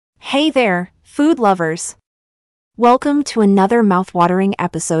Hey there, food lovers! Welcome to another mouth-watering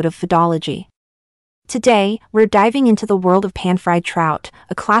episode of Foodology. Today, we're diving into the world of pan-fried trout,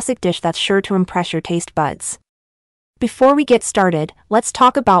 a classic dish that's sure to impress your taste buds. Before we get started, let's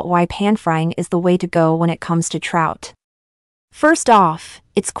talk about why pan-frying is the way to go when it comes to trout. First off,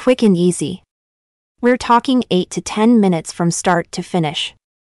 it's quick and easy. We're talking 8 to 10 minutes from start to finish.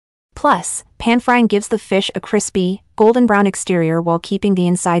 Plus, pan-frying gives the fish a crispy, golden brown exterior while keeping the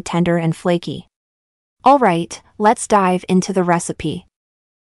inside tender and flaky. Alright, let's dive into the recipe.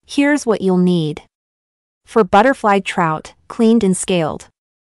 Here's what you'll need. For butterflied trout, cleaned and scaled.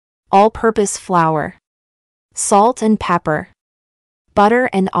 All-purpose flour. Salt and pepper. Butter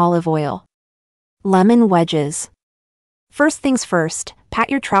and olive oil. Lemon wedges. First things first, pat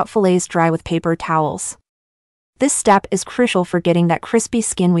your trout fillets dry with paper towels. This step is crucial for getting that crispy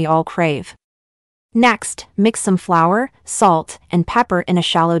skin we all crave. Next, mix some flour, salt, and pepper in a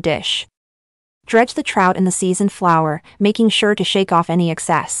shallow dish. Dredge the trout in the seasoned flour, making sure to shake off any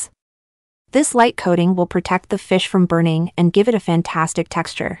excess. This light coating will protect the fish from burning and give it a fantastic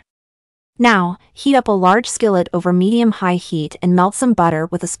texture. Now, heat up a large skillet over medium-high heat and melt some butter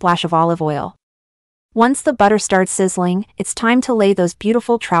with a splash of olive oil. Once the butter starts sizzling, it's time to lay those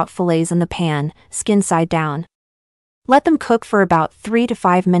beautiful trout fillets in the pan, skin side down. Let them cook for about 3 to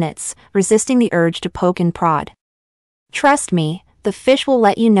 5 minutes, resisting the urge to poke and prod. Trust me, the fish will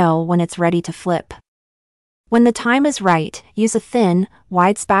let you know when it's ready to flip. When the time is right, use a thin,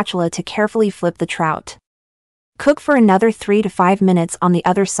 wide spatula to carefully flip the trout. Cook for another 3 to 5 minutes on the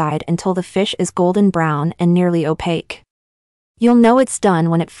other side until the fish is golden brown and nearly opaque. You'll know it's done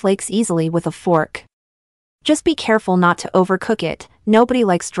when it flakes easily with a fork. Just be careful not to overcook it, nobody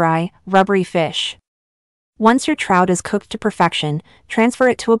likes dry, rubbery fish. Once your trout is cooked to perfection, transfer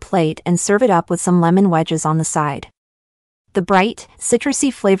it to a plate and serve it up with some lemon wedges on the side. The bright,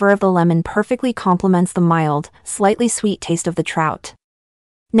 citrusy flavor of the lemon perfectly complements the mild, slightly sweet taste of the trout.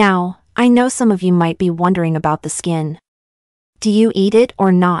 Now, I know some of you might be wondering about the skin. Do you eat it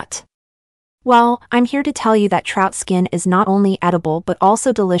or not? Well, I'm here to tell you that trout skin is not only edible but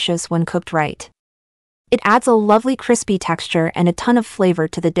also delicious when cooked right. It adds a lovely crispy texture and a ton of flavor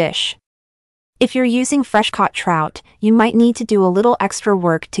to the dish. If you're using fresh-caught trout, you might need to do a little extra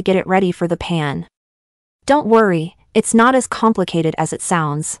work to get it ready for the pan. Don't worry, it's not as complicated as it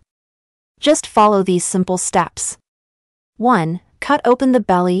sounds. Just follow these simple steps. 1. Cut open the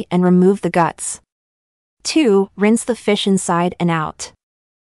belly and remove the guts. 2. Rinse the fish inside and out.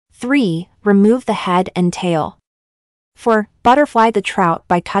 3. Remove the head and tail. 4. Butterfly the trout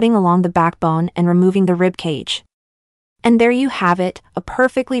by cutting along the backbone and removing the rib cage. And there you have it, a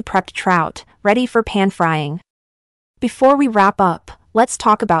perfectly prepped trout, ready for pan frying. Before we wrap up, let's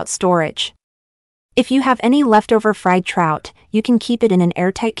talk about storage. If you have any leftover fried trout, you can keep it in an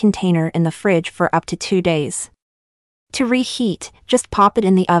airtight container in the fridge for up to 2 days. To reheat, just pop it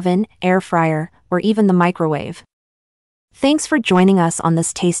in the oven, air fryer, or even the microwave. Thanks for joining us on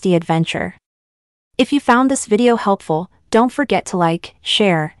this tasty adventure. If you found this video helpful, don't forget to like,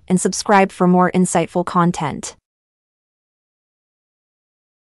 share, and subscribe for more insightful content.